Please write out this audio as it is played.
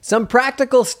some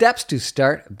practical steps to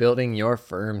start building your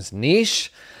firm's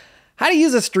niche, how to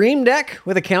use a Stream Deck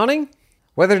with accounting,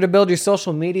 whether to build your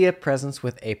social media presence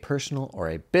with a personal or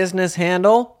a business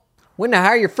handle, when to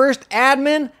hire your first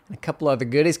admin, and a couple other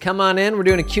goodies. Come on in. We're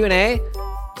doing a Q&A.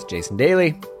 It's Jason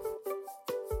Daly.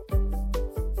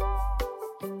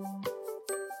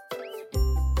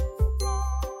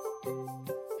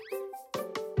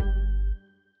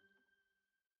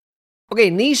 Okay,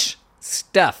 niche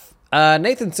stuff.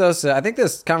 Nathan Sosa, I think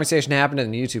this conversation happened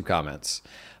in the YouTube comments,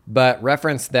 but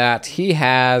referenced that he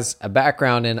has a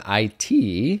background in IT.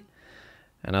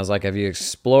 And I was like, have you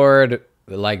explored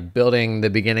like building the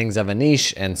beginnings of a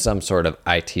niche in some sort of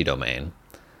IT domain?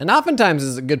 And oftentimes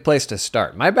is a good place to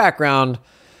start. My background,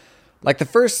 like the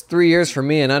first 3 years for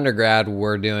me in undergrad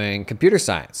were doing computer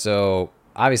science. So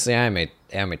obviously I'm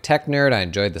a tech nerd. I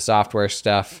enjoyed the software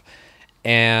stuff.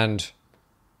 And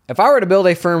if I were to build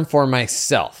a firm for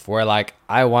myself where like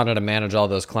I wanted to manage all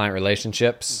those client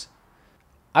relationships,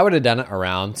 I would have done it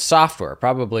around software,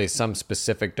 probably some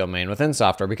specific domain within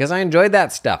software, because I enjoyed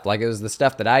that stuff. Like it was the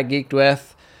stuff that I geeked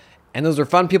with, and those were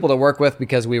fun people to work with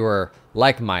because we were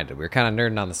like-minded. We were kind of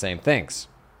nerding on the same things.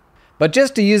 But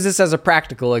just to use this as a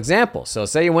practical example, so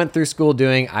say you went through school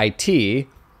doing IT,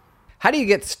 how do you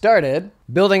get started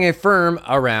building a firm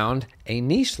around a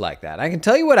niche like that? I can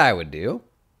tell you what I would do.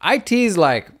 IT's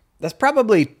like, that's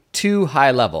probably too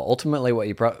high level. Ultimately,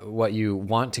 what you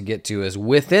want to get to is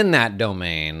within that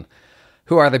domain,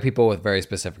 who are the people with very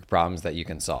specific problems that you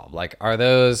can solve? Like, are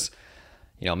those,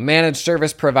 managed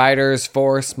service providers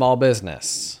for small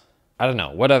business? I don't know.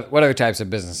 What other types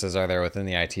of businesses are there within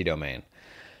the IT domain?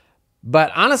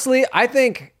 But honestly, I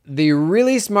think the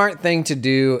really smart thing to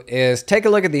do is take a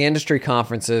look at the industry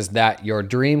conferences that your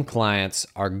dream clients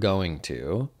are going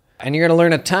to. And you're going to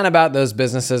learn a ton about those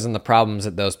businesses and the problems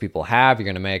that those people have. You're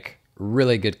going to make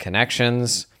really good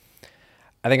connections.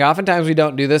 I think oftentimes we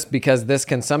don't do this because this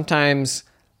can sometimes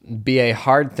be a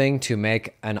hard thing to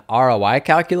make an ROI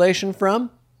calculation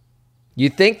from. You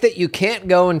think that you can't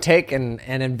go and take and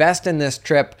invest in this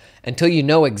trip until you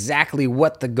know exactly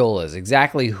what the goal is,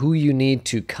 exactly who you need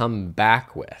to come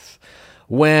back with.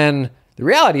 When the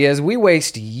reality is we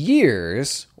waste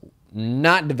years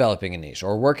not developing a niche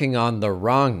or working on the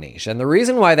wrong niche. And the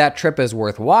reason why that trip is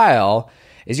worthwhile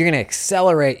is you're going to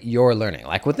accelerate your learning.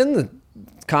 Like within the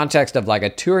context of like a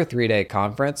 2 or 3 day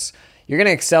conference, you're going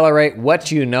to accelerate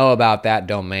what you know about that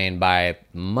domain by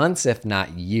months, if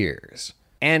not years.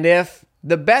 And if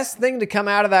the best thing to come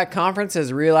out of that conference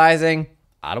is realizing,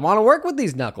 I don't want to work with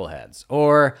these knuckleheads,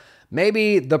 or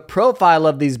maybe the profile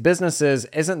of these businesses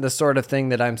isn't the sort of thing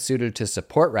that I'm suited to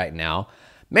support right now,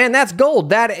 man, that's gold.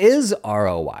 That is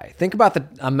ROI. Think about the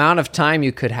amount of time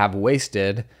you could have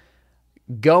wasted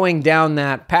going down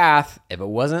that path if it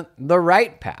wasn't the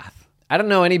right path. I don't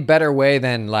know any better way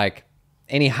than like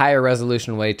any higher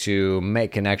resolution way to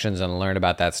make connections and learn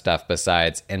about that stuff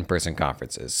besides in-person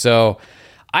conferences. So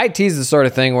IT is the sort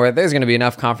of thing where there's going to be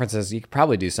enough conferences, you could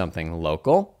probably do something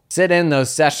local. Sit in those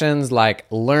sessions, like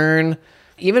learn.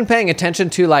 Even paying attention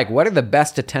to like, what are the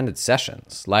best attended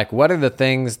sessions? Like, what are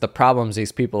the problems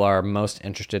these people are most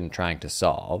interested in trying to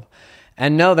solve?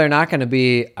 And no, they're not going to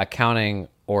be accounting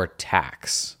or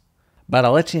tax. But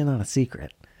I'll let you in on a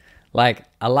secret. Like,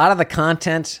 a lot of the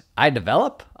content I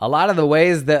develop, a lot of the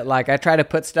ways that like I try to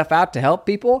put stuff out to help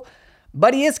people,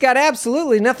 buddy, it's got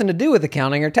absolutely nothing to do with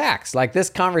accounting or tax. Like this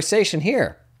conversation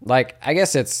here, like, I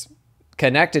guess it's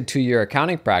connected to your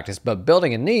accounting practice, but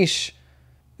building a niche,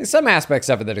 there's some aspects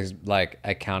of it that is like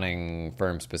accounting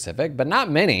firm specific, but not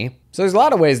many. So there's a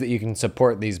lot of ways that you can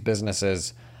support these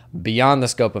businesses beyond the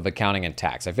scope of accounting and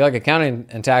tax. I feel like accounting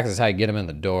and tax is how you get them in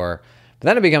the door, but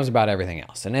then it becomes about everything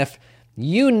else. And if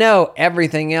you know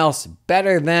everything else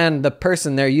better than the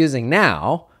person they're using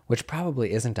now, which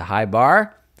probably isn't a high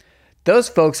bar, those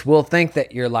folks will think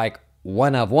that you're like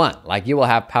one of one. Like you will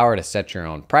have power to set your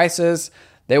own prices.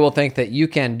 They will think that you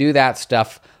can do that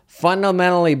stuff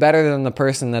fundamentally better than the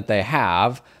person that they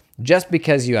have just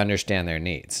because you understand their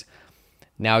needs.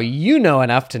 Now, you know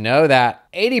enough to know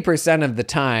that 80% of the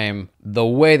time, the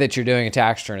way that you're doing a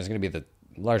tax return is going to be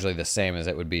largely the same as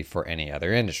it would be for any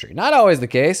other industry. Not always the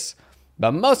case,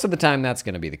 but most of the time that's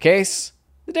going to be the case.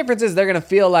 The difference is they're going to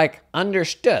feel like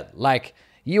understood, like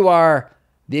you are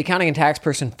the accounting and tax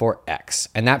person for X.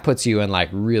 And that puts you in like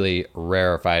really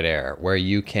rarefied air where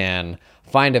you can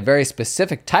find a very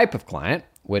specific type of client,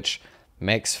 which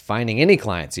makes finding any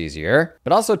clients easier,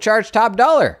 but also charge top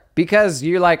dollar because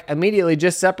you like immediately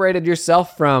just separated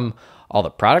yourself from all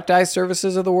the productized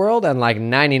services of the world and like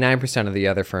 99% of the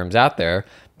other firms out there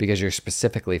because you're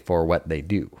specifically for what they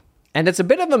do. And it's a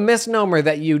bit of a misnomer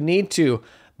that you need to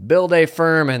build a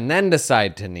firm, and then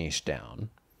decide to niche down.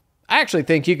 I actually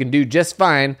think you can do just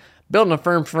fine building a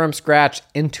firm from scratch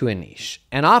into a niche.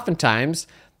 And oftentimes,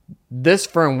 this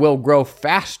firm will grow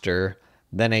faster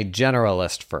than a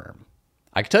generalist firm.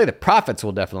 I can tell you the profits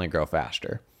will definitely grow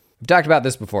faster. We've talked about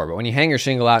this before, but when you hang your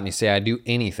shingle out and you say, I do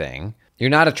anything, you're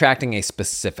not attracting a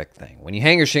specific thing. When you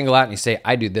hang your shingle out and you say,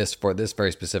 I do this for this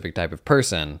very specific type of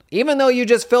person, even though you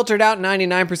just filtered out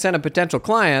 99% of potential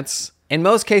clients, in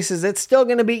most cases, it's still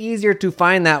going to be easier to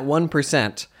find that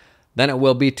 1% than it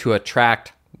will be to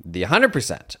attract the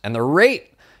 100%. And the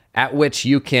rate at which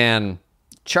you can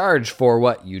charge for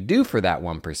what you do for that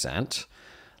 1%,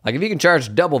 like if you can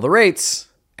charge double the rates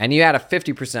and you add a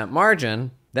 50%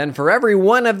 margin, then for every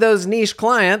one of those niche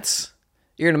clients,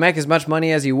 you're going to make as much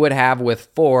money as you would have with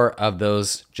 4 of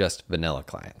those just vanilla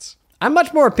clients. I'm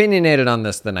much more opinionated on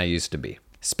this than I used to be.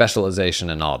 Specialization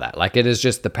and all that. Like it is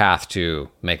just the path to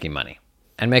making money.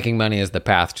 And making money is the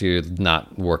path to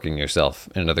not working yourself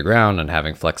into the ground and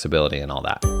having flexibility and all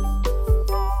that.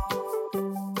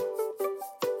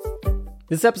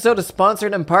 This episode is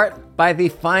sponsored in part by the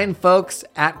fine folks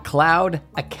at Cloud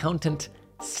Accountant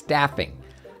Staffing.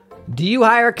 Do you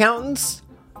hire accountants?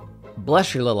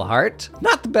 Bless your little heart.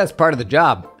 Not the best part of the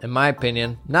job, in my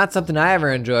opinion. Not something I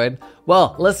ever enjoyed.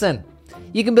 Well, listen.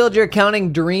 You can build your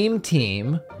accounting dream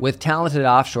team with talented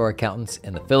offshore accountants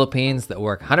in the Philippines that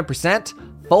work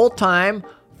 100% full-time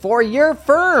for your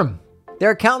firm.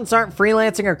 Their accountants aren't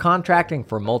freelancing or contracting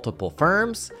for multiple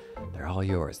firms. They're all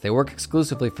yours. They work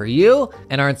exclusively for you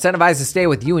and are incentivized to stay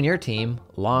with you and your team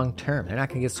long-term. They're not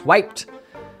going to get swiped.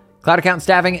 Cloud Accountant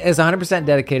Staffing is 100%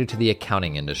 dedicated to the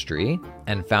accounting industry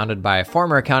and founded by a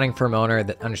former accounting firm owner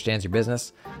that understands your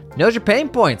business, knows your pain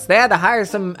points. They had to hire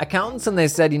some accountants and they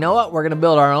said, you know what? We're going to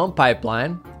build our own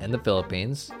pipeline in the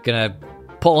Philippines. Going to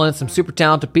pull in some super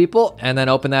talented people and then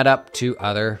open that up to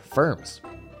other firms.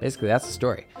 Basically, that's the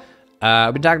story.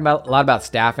 I've been talking a lot about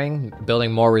staffing,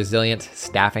 building more resilient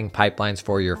staffing pipelines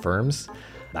for your firms.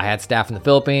 I had staff in the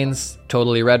Philippines,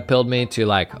 totally red-pilled me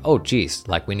to oh geez,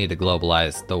 we need to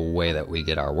globalize the way that we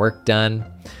get our work done.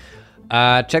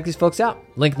 Check these folks out.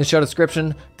 Link in the show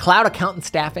description,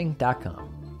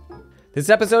 cloudaccountantstaffing.com. This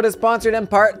episode is sponsored in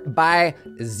part by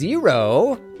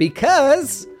Xero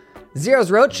because Xero's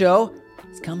Roadshow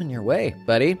is coming your way,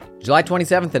 buddy. July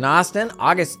 27th in Austin,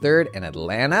 August 3rd in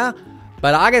Atlanta,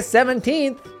 but August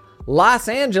 17th, Los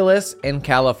Angeles in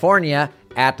California,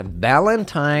 at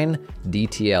Valentine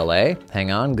DTLA.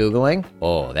 Hang on, Googling.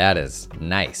 Oh, that is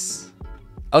nice.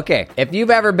 Okay, if you've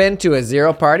ever been to a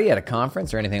Xero party at a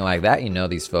conference or anything like that, you know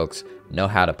these folks know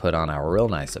how to put on a real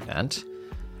nice event.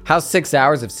 How's 6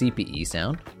 hours of CPE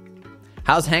sound?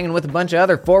 How's hanging with a bunch of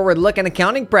other forward-looking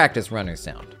accounting practice runners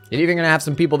sound? You're even gonna have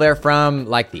some people there from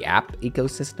the app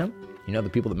ecosystem. You know, the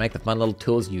people that make the fun little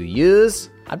tools you use.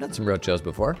 I've done some roadshows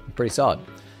before, pretty solid.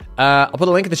 I'll put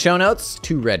a link in the show notes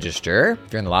to register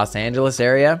if you're in the Los Angeles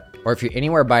area, or if you're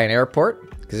anywhere by an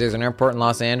airport, because there's an airport in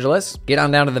Los Angeles. Get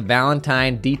on down to the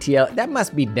Valentine DTL. That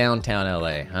must be downtown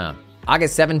LA, huh?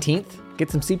 August 17th, get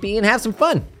some CPE and have some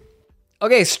fun.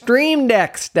 Okay, Stream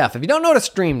Deck stuff. If you don't know what a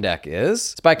Stream Deck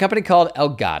is, it's by a company called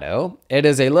Elgato. It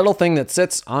is a little thing that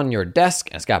sits on your desk,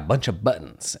 and it's got a bunch of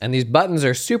buttons. And these buttons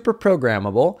are super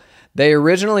programmable. They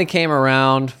originally came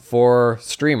around for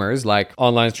streamers, like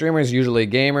online streamers, usually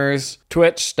gamers,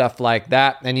 Twitch, stuff like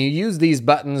that. And you use these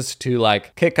buttons to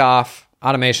kick off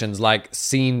automations like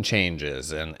scene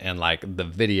changes and the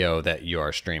video that you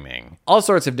are streaming. All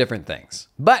sorts of different things.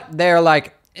 But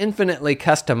they're infinitely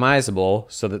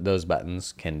customizable so that those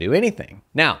buttons can do anything.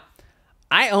 Now,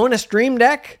 I own a Stream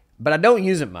Deck, but I don't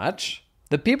use it much.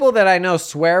 The people that I know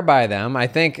swear by them. I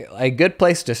think a good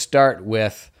place to start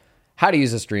with how to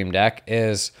use a Stream Deck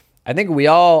is, I think we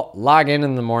all log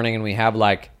in the morning and we have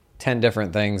 10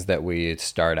 different things that we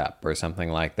start up or something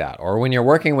like that. Or when you're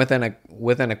working within a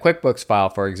QuickBooks file,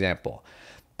 for example,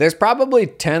 there's probably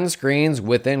 10 screens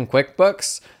within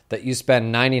QuickBooks that you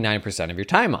spend 99% of your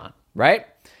time on, right?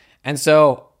 And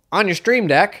so on your Stream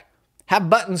Deck,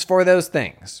 have buttons for those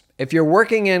things. If you're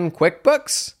working in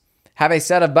QuickBooks, have a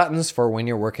set of buttons for when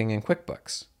you're working in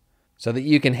QuickBooks so that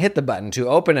you can hit the button to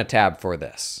open a tab for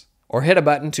this. Or hit a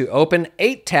button to open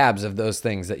 8 tabs of those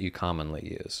things that you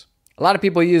commonly use. A lot of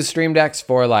people use Stream Decks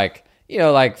for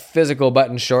physical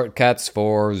button shortcuts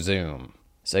for Zoom.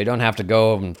 So you don't have to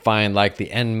go and find the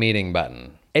end meeting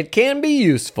button. It can be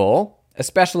useful,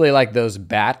 especially those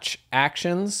batch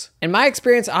actions. In my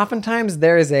experience, oftentimes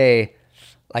there is a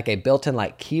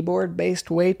built-in keyboard-based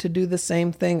way to do the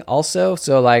same thing also.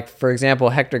 So for example,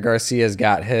 Hector Garcia's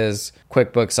got his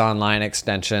QuickBooks Online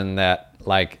extension that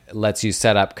like lets you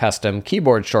set up custom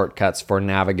keyboard shortcuts for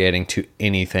navigating to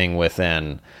anything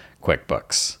within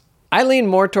QuickBooks. I lean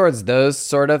more towards those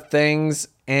sort of things,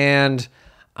 and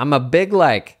I'm a big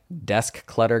like desk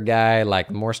clutter guy.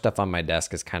 Like more stuff on my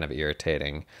desk is kind of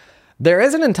irritating. There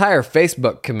is an entire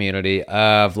Facebook community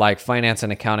of like finance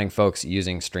and accounting folks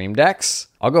using Stream Decks.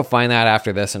 I'll go find that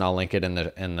after this and I'll link it in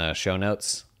the show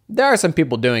notes. There are some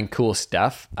people doing cool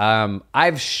stuff.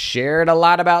 I've shared a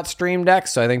lot about Stream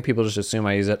Decks, so I think people just assume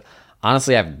I use it.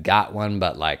 Honestly, I've got one,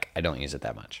 but like I don't use it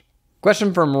that much.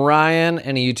 Question from Ryan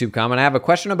in a YouTube comment. I have a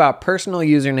question about personal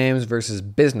usernames versus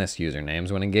business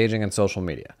usernames when engaging in social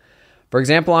media. For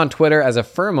example, on Twitter, as a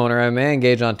firm owner, I may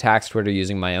engage on tax Twitter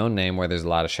using my own name where there's a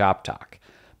lot of shop talk.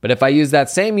 But if I use that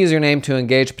same username to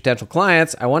engage potential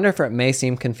clients, I wonder if it may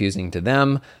seem confusing to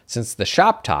them since the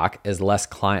shop talk is less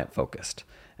client-focused.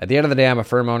 At the end of the day, I'm a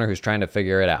firm owner who's trying to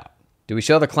figure it out. Do we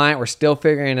show the client we're still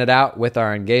figuring it out with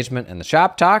our engagement in the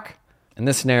shop talk? In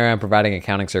this scenario, I'm providing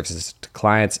accounting services to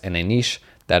clients in a niche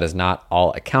that is not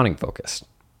all accounting-focused.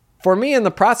 For me, in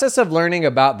the process of learning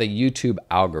about the YouTube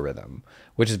algorithm,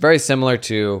 which is very similar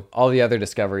to all the other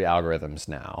discovery algorithms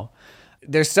now,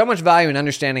 there's so much value in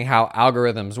understanding how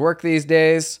algorithms work these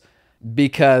days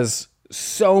because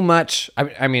so much,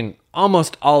 I mean,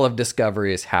 almost all of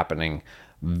discovery is happening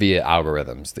via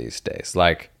algorithms these days.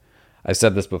 Like I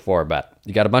said this before, but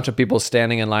you got a bunch of people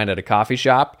standing in line at a coffee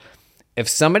shop. If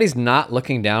somebody's not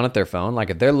looking down at their phone, like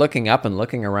if they're looking up and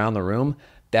looking around the room,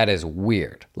 that is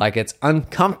weird. Like it's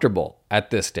uncomfortable at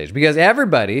this stage because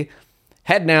everybody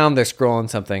head down, they're scrolling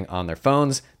something on their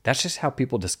phones. That's just how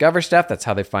people discover stuff. That's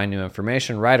how they find new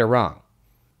information, right or wrong.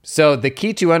 So the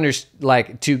key to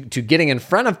to getting in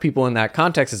front of people in that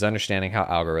context is understanding how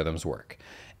algorithms work.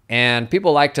 And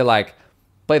people like to like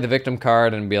play the victim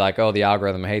card and be like, oh, the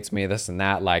algorithm hates me, this and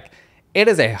that. Like it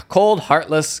is a cold,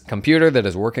 heartless computer that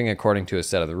is working according to a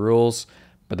set of the rules.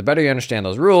 But the better you understand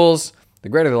those rules, the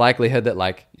greater the likelihood that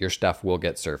like your stuff will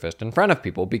get surfaced in front of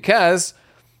people. Because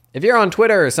if you're on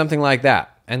Twitter or something like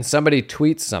that and somebody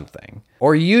tweets something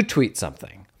or you tweet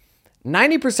something,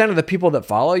 90% of the people that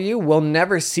follow you will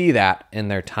never see that in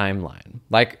their timeline.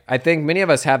 Like I think many of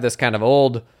us have this kind of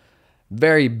old,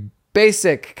 very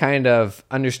basic kind of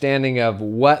understanding of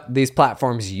what these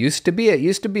platforms used to be. It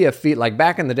used to be a feed, like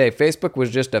back in the day, Facebook was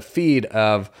just a feed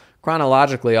of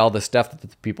chronologically all the stuff that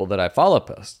the people that I follow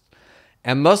post.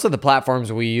 And most of the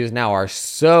platforms we use now are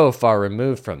so far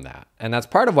removed from that. And that's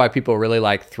part of why people really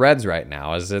like Threads right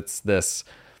now, is it's this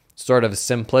sort of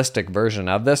simplistic version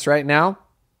of this right now.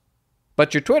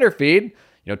 But your Twitter feed,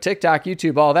 TikTok,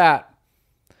 YouTube, all that,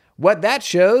 what that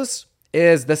shows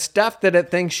is the stuff that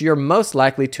it thinks you're most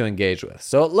likely to engage with.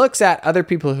 So it looks at other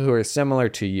people who are similar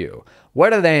to you.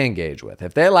 What do they engage with?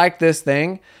 If they like this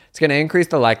thing, it's going to increase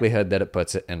the likelihood that it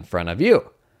puts it in front of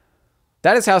you.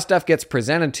 That is how stuff gets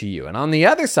presented to you. And on the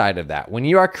other side of that, when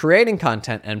you are creating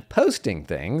content and posting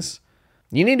things,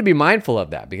 you need to be mindful of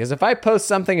that. Because if I post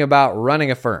something about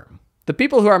running a firm, the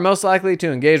people who are most likely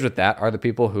to engage with that are the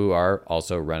people who are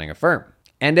also running a firm.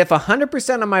 And if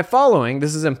 100% of my following,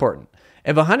 this is important,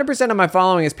 if 100% of my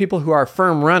following is people who are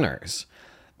firm runners,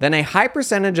 then a high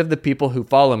percentage of the people who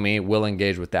follow me will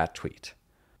engage with that tweet.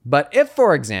 But if,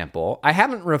 for example, I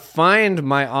haven't refined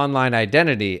my online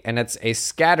identity and it's a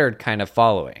scattered kind of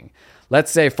following,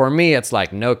 let's say for me, it's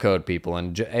like no-code people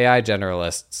and AI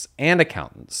generalists and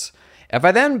accountants. If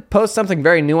I then post something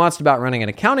very nuanced about running an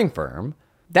accounting firm,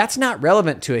 that's not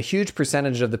relevant to a huge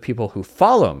percentage of the people who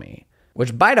follow me,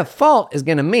 which by default is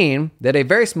going to mean that a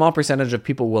very small percentage of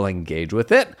people will engage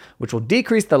with it, which will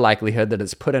decrease the likelihood that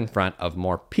it's put in front of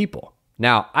more people.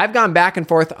 Now, I've gone back and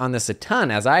forth on this a ton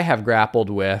as I have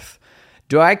grappled with,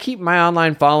 do I keep my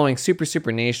online following super,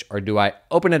 super niche or do I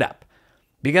open it up?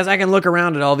 Because I can look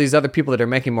around at all these other people that are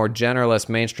making more generalist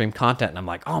mainstream content and I'm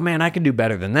like, oh man, I can do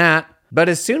better than that. But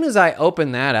as soon as I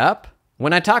open that up,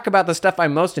 when I talk about the stuff I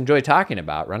most enjoy talking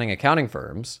about, running accounting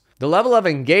firms, the level of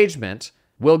engagement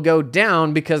will go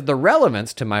down because the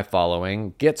relevance to my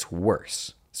following gets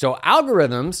worse. So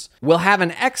algorithms will have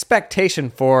an expectation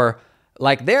for,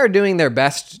 like, they're doing their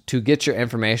best to get your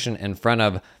information in front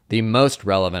of the most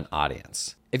relevant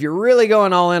audience. If you're really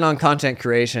going all in on content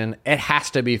creation, it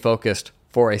has to be focused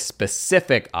for a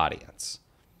specific audience.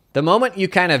 The moment you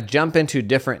kind of jump into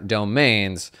different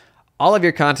domains, all of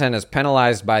your content is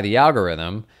penalized by the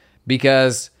algorithm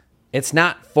because it's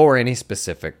not for any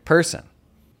specific person.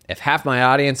 If half my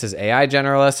audience is AI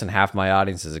generalists and half my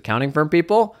audience is accounting firm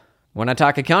people, when I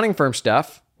talk accounting firm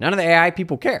stuff, none of the AI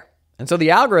people care. And so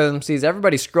the algorithm sees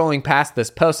everybody scrolling past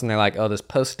this post and they're like, oh, this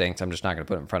post stinks. I'm just not going to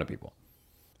put it in front of people.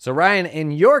 So Ryan,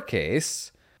 in your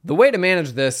case, the way to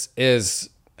manage this is,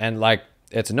 and like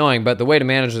it's annoying, but the way to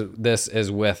manage this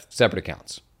is with separate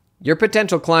accounts. Your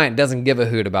potential client doesn't give a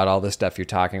hoot about all this stuff you're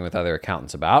talking with other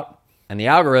accountants about. And the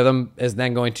algorithm is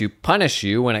then going to punish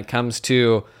you when it comes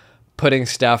to putting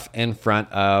stuff in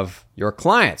front of your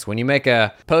clients. When you make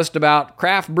a post about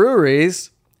craft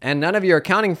breweries and none of your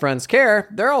accounting friends care,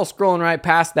 they're all scrolling right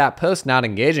past that post, not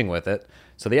engaging with it.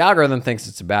 So the algorithm thinks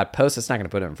it's a bad post. It's not going to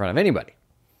put it in front of anybody.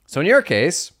 So in your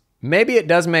case, maybe it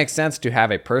does make sense to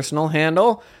have a personal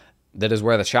handle that is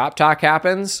where the shop talk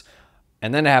happens,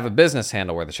 and then to have a business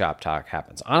handle where the shop talk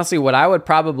happens. Honestly, what I would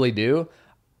probably do,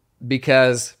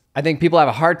 because I think people have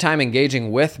a hard time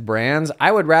engaging with brands,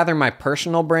 I would rather my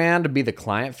personal brand be the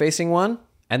client-facing one.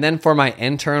 And then for my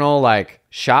internal, like,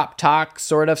 shop talk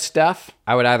sort of stuff,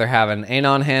 I would either have an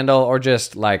Anon handle or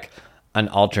just like an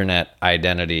alternate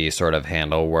identity sort of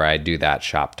handle where I do that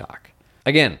shop talk.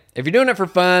 Again, if you're doing it for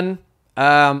fun,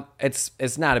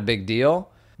 it's not a big deal.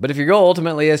 But if your goal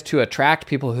ultimately is to attract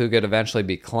people who could eventually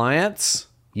be clients,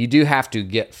 you do have to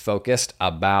get focused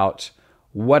about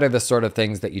what are the sort of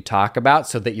things that you talk about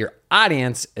so that your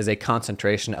audience is a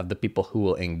concentration of the people who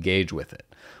will engage with it.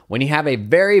 When you have a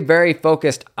very, very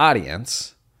focused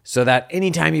audience, so that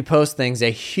anytime you post things, a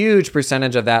huge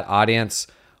percentage of that audience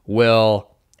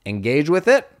will engage with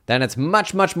it, then it's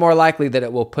much, much more likely that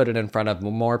it will put it in front of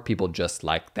more people just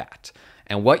like that.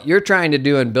 And what you're trying to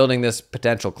do in building this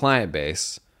potential client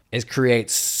base is create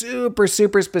super,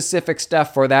 super specific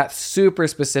stuff for that super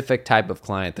specific type of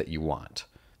client that you want.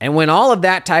 And when all of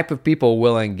that type of people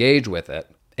will engage with it,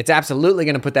 it's absolutely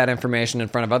going to put that information in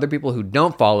front of other people who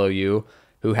don't follow you,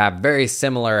 who have very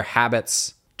similar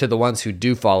habits to the ones who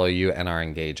do follow you and are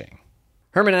engaging.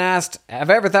 Herman asked, have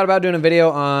I ever thought about doing a video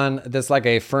on this, like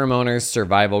a firm owner's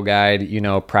survival guide,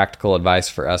 practical advice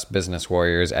for us business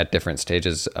warriors at different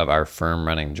stages of our firm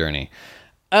running journey?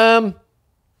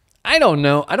 I don't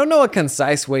know. I don't know a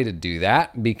concise way to do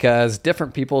that because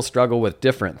different people struggle with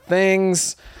different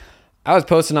things. I was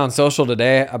posting on social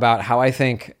today about how I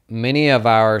think many of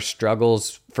our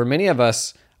struggles, for many of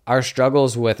us, our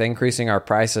struggles with increasing our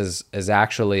prices is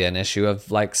actually an issue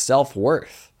of like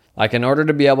self-worth. Like in order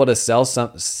to be able to sell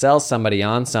somebody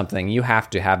on something, you have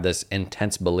to have this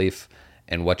intense belief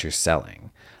in what you're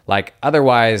selling. Like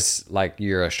otherwise, like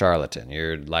you're a charlatan.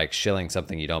 You're like shilling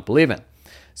something you don't believe in.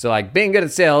 So like being good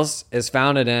at sales is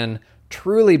founded in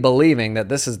truly believing that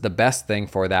this is the best thing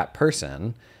for that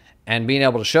person and being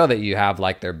able to show that you have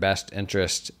like their best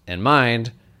interest in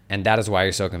mind. And that is why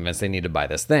you're so convinced they need to buy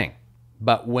this thing.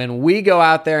 But when we go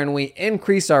out there and we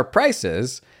increase our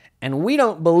prices and we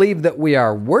don't believe that we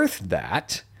are worth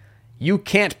that, you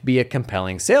can't be a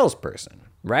compelling salesperson,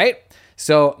 right?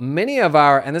 So many of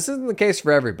and this isn't the case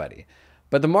for everybody,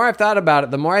 but the more I've thought about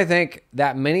it, the more I think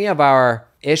that many of our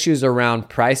issues around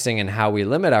pricing and how we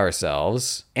limit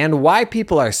ourselves and why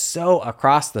people are so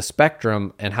across the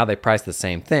spectrum and how they price the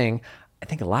same thing, I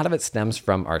think a lot of it stems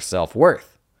from our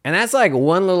self-worth. And that's like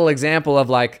one little example of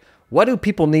like, what do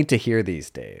people need to hear these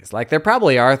days? Like there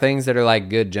probably are things that are like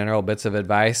good general bits of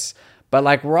advice, but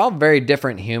like we're all very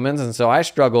different humans. And so I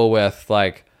struggle with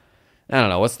like, I don't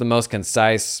know, what's the most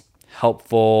concise,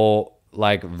 helpful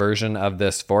like version of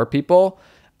this for people?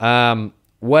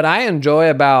 What I enjoy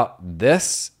about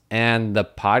this and the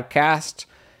podcast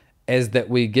is that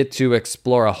we get to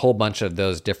explore a whole bunch of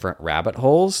those different rabbit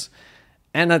holes.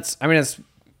 And it's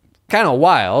kind of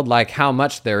wild, like how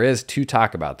much there is to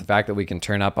talk about. The fact that we can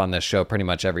turn up on this show pretty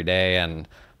much every day and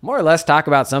more or less talk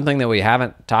about something that we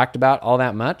haven't talked about all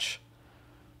that much.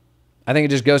 I think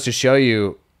it just goes to show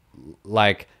you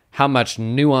like how much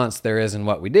nuance there is in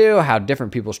what we do, how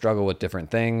different people struggle with different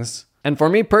things. And for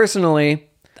me personally,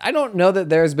 I don't know that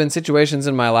there's been situations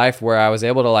in my life where I was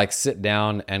able to like sit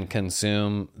down and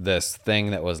consume this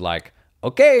thing that was like,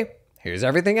 okay, here's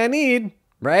everything I need,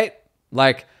 right?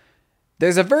 Like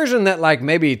there's a version that like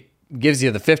maybe gives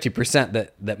you the 50%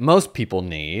 that most people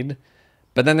need,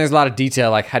 but then there's a lot of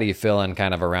detail, like how do you fill in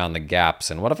kind of around the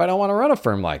gaps? And what if I don't want to run a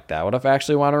firm like that? What if I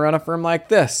actually want to run a firm like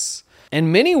this?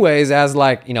 In many ways, as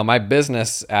like, my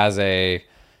business as a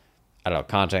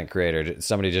content creator,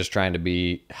 somebody just trying to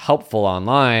be helpful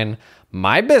online,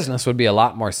 my business would be a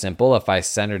lot more simple if I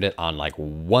centered it on like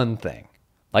one thing.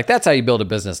 Like that's how you build a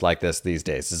business like this these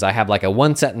days, is I have like a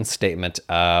one sentence statement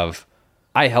of,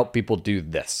 I help people do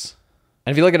this.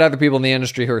 And if you look at other people in the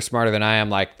industry who are smarter than I am,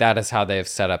 like that is how they've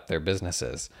set up their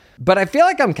businesses. But I feel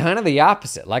like I'm kind of the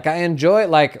opposite. Like I enjoy,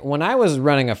 like when I was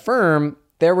running a firm,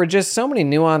 there were just so many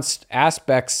nuanced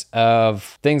aspects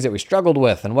of things that we struggled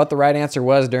with and what the right answer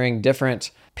was during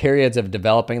different periods of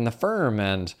developing the firm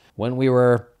and when we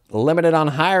were limited on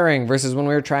hiring versus when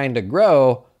we were trying to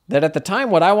grow. that at the time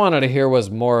what I wanted to hear was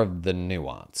more of the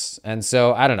nuance. And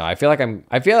so I don't know. I feel like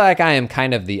I am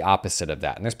kind of the opposite of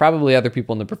that. And there's probably other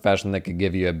people in the profession that could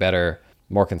give you a better,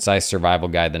 more concise survival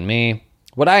guide than me.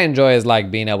 What I enjoy is like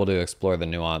being able to explore the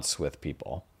nuance with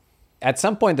people. At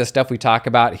some point, the stuff we talk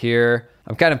about here,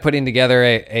 I'm kind of putting together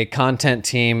a content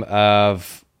team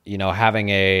of, having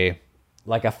a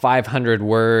 500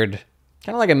 word,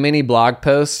 kind of like a mini blog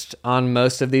post on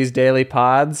most of these daily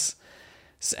pods.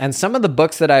 And some of the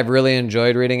books that I've really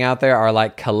enjoyed reading out there are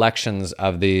like collections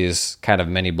of these kind of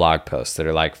mini blog posts that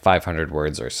are like 500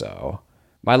 words or so.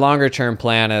 My longer term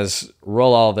plan is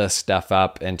roll all this stuff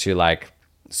up into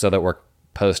so that we're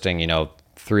posting,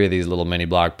 3 of these little mini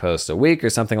blog posts a week or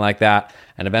something like that.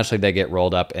 And eventually they get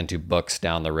rolled up into books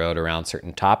down the road around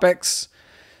certain topics.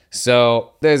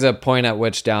 So there's a point at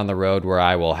which down the road where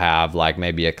I will have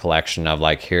maybe a collection of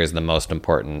here's the most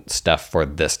important stuff for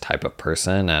this type of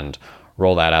person, and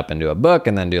roll that up into a book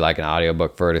and then do an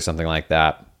audiobook for it or something like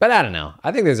that. But I don't know.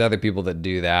 I think there's other people that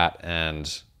do that.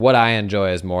 And what I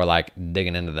enjoy is more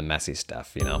digging into the messy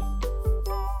stuff,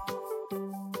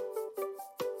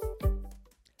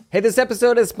 Hey, this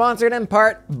episode is sponsored in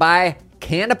part by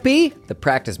Canopy, the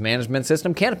practice management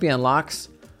system. Canopy unlocks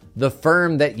the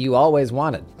firm that you always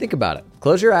wanted. Think about it.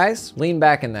 Close your eyes, lean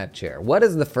back in that chair. What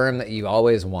is the firm that you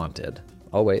always wanted?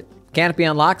 Oh, wait. Canopy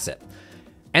unlocks it.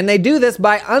 And they do this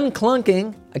by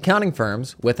unclunking accounting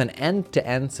firms with an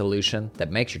end-to-end solution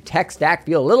that makes your tech stack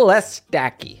feel a little less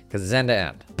stacky because it's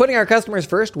end-to-end. Putting our customers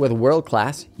first with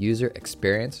world-class user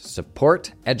experience,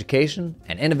 support, education,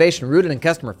 and innovation rooted in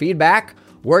customer feedback,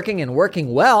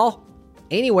 working well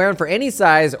anywhere and for any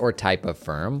size or type of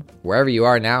firm, wherever you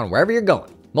are now and wherever you're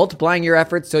going. Multiplying your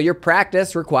efforts so your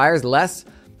practice requires less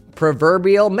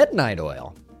proverbial midnight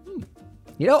oil.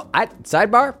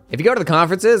 Sidebar, if you go to the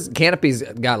conferences, Canopy's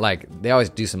got they always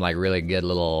do some really good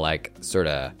little sort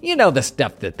of, the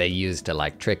stuff that they use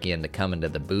to trick you into coming to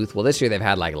the booth. Well, this year they've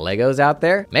had Legos out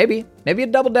there. Maybe you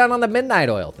double down on the midnight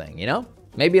oil thing,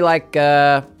 Maybe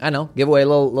give away a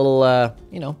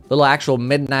little actual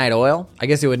midnight oil. I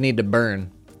guess it would need to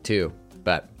burn too,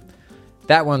 but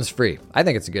that one's free. I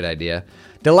think it's a good idea.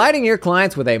 Delighting your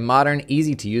clients with a modern,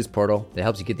 easy-to-use portal that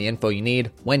helps you get the info you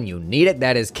need when you need it.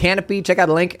 That is Canopy. Check out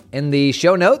the link in the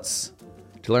show notes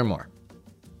to learn more.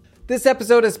 This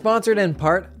episode is sponsored in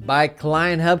part by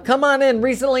Client Hub. Come on in.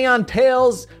 Recently on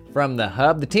Tales from the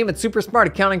Hub, the team at Super Smart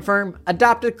Accounting Firm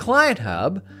adopted Client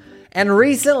Hub. And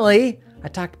recently, I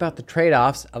talked about the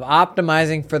trade-offs of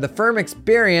optimizing for the firm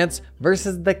experience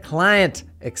versus the client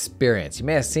experience. You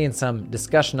may have seen some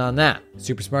discussion on that.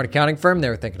 Super Smart Accounting Firm, they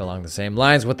were thinking along the same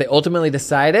lines. What they ultimately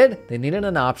decided, they needed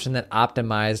an option that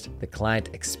optimized the client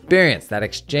experience, that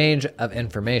exchange of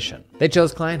information. They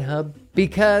chose Client Hub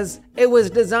because it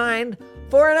was designed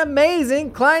for an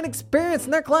amazing client experience,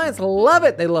 and their clients love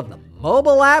it. They love the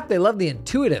mobile app. They love the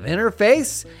intuitive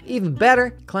interface. Even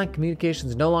better, client communication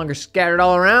is no longer scattered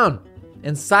all around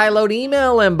in siloed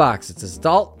email inbox. It's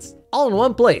all in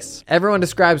one place. Everyone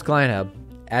describes Client Hub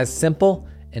as simple,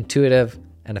 intuitive,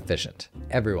 and efficient.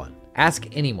 Everyone. Ask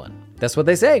anyone. That's what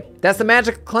they say. That's the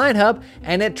magic of Client Hub,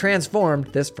 and it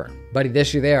transformed this firm. Buddy,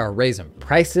 this year they are raising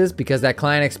prices because that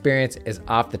client experience is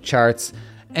off the charts,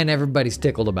 and everybody's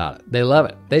tickled about it. They love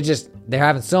it. They're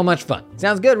having so much fun.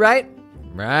 Sounds good, right?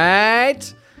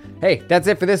 Right? Hey, that's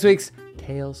it for this week's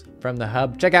Tales from the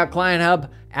Hub. Check out Client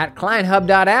Hub at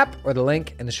clienthub.app or the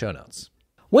link in the show notes.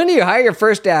 When do you hire your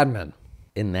first admin?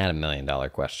 Isn't that $1 million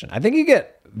question? I think you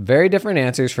get very different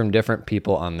answers from different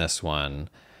people on this one.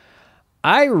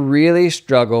 I really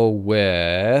struggle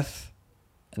with,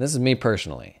 and this is me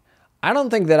personally, I don't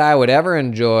think that I would ever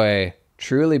enjoy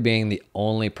truly being the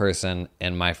only person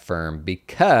in my firm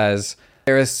because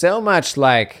there is so much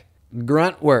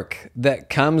grunt work that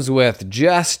comes with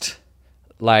just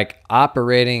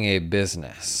operating a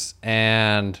business.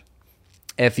 And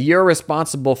if you're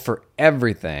responsible for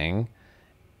everything,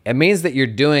 it means that you're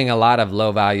doing a lot of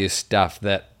low value stuff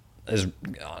that is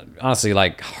honestly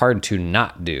hard to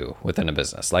not do within a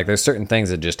business. There's certain things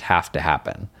that just have to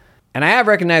happen. And I have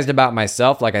recognized about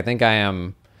myself, I think I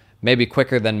am maybe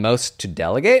quicker than most to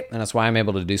delegate. And that's why I'm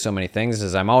able to do so many things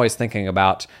is I'm always thinking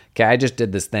about, okay, I just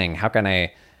did this thing. How can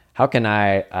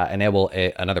I enable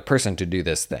another person to do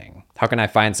this thing? How can I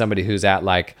find somebody who's at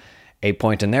a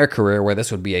point in their career where this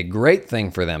would be a great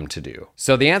thing for them to do?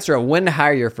 So the answer of when to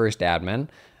hire your first admin,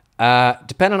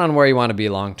 depending on where you want to be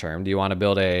long-term. Do you want to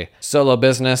build a solo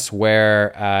business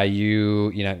where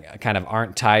you kind of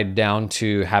aren't tied down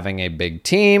to having a big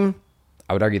team?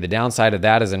 I would argue the downside of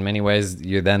that is in many ways,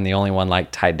 you're then the only one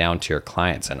tied down to your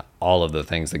clients and all of the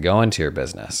things that go into your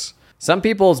business. Some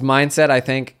people's mindset, I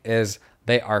think, is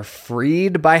they are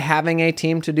freed by having a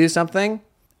team to do something.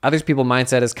 Other people's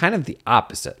mindset is kind of the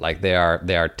opposite. Like they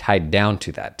are tied down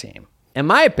to that team. In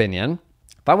my opinion,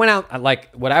 if I went out,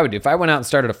 like what I would do, if I went out and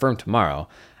started a firm tomorrow,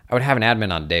 I would have an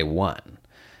admin on day one.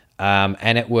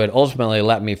 And it would ultimately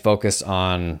let me focus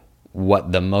on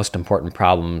what the most important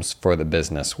problems for the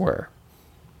business were.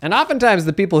 And oftentimes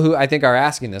the people who I think are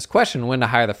asking this question, when to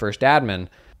hire the first admin,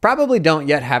 probably don't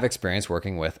yet have experience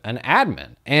working with an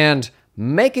admin. And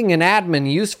making an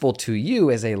admin useful to you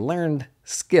is a learned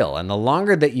skill. And the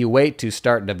longer that you wait to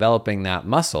start developing that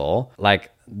muscle,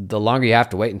 like the longer you have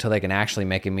to wait until they can actually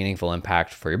make a meaningful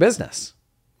impact for your business.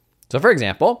 So for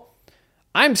example,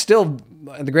 I'm still,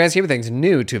 in the grand scheme of things,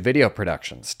 new to video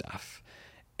production stuff.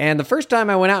 And the first time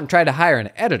I went out and tried to hire an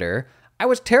editor, I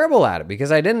was terrible at it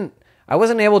because I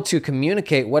wasn't able to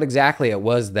communicate what exactly it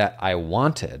was that I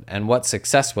wanted and what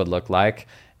success would look like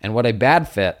and what a bad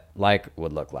fit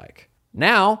would look like.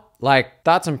 Now, like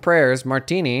Thoughts and Prayers,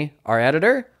 Martini, our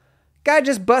editor, guy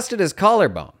just busted his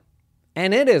collarbone.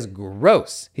 And it is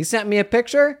gross. He sent me a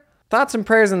picture, Thoughts and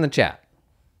Prayers in the chat.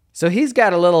 So he's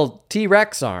got a little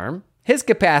T-Rex arm. His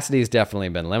capacity has definitely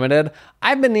been limited.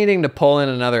 I've been needing to pull in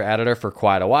another editor for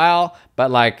quite a while, but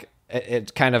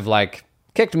it kind of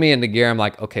kicked me into gear. I'm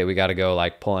like, okay, we got to go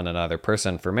pull in another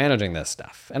person for managing this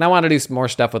stuff. And I want to do some more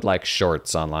stuff with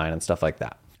shorts online and stuff like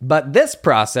that. But this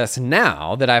process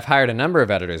now that I've hired a number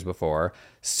of editors before,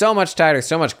 so much tighter,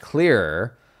 so much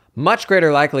clearer, much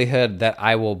greater likelihood that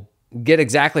I will get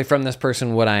exactly from this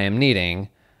person what I am needing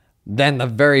than the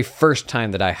very first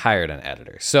time that I hired an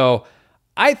editor. So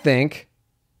I think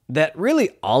that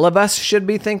really all of us should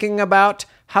be thinking about,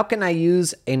 how can I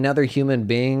use another human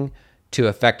being to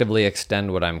effectively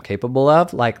extend what I'm capable of?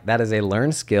 That is a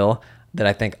learned skill that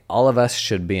I think all of us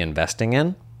should be investing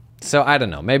in. So I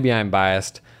don't know, maybe I'm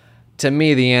biased. To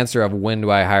me, the answer of when do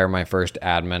I hire my first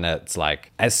admin, it's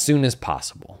as soon as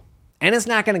possible. And it's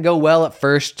not going to go well at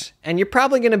first, and you're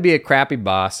probably going to be a crappy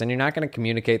boss, and you're not going to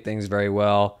communicate things very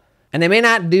well. And they may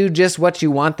not do just what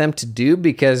you want them to do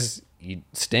because you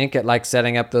stink at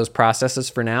setting up those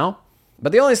processes for now.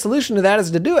 But the only solution to that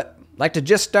is to do it. To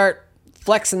just start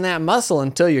flexing that muscle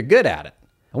until you're good at it.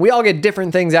 And we all get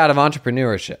different things out of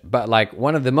entrepreneurship, but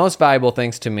one of the most valuable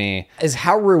things to me is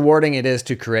how rewarding it is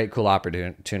to create cool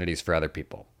opportunities for other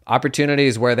people.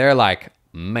 Opportunities where they're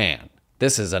man,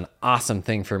 this is an awesome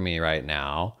thing for me right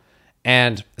now.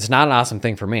 And it's not an awesome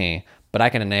thing for me, but I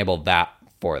can enable that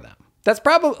for them. That's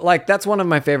probably that's one of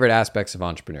my favorite aspects of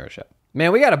entrepreneurship.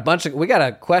 Man, we got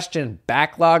a question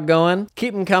backlog going.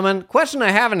 Keep them coming. Question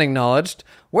I haven't acknowledged.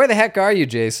 Where the heck are you,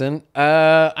 Jason?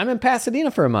 I'm in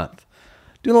Pasadena for a month.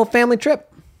 Doing a little family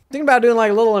trip. Thinking about doing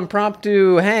a little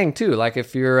impromptu hang too.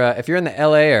 If you're in the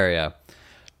LA area,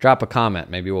 drop a comment.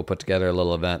 Maybe we'll put together a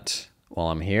little event while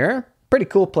I'm here. Pretty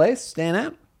cool place, staying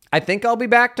at. I think I'll be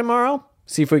back tomorrow.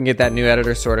 See if we can get that new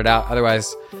editor sorted out.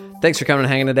 Otherwise, thanks for coming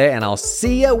and hanging today, and I'll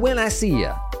see ya when I see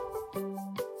ya.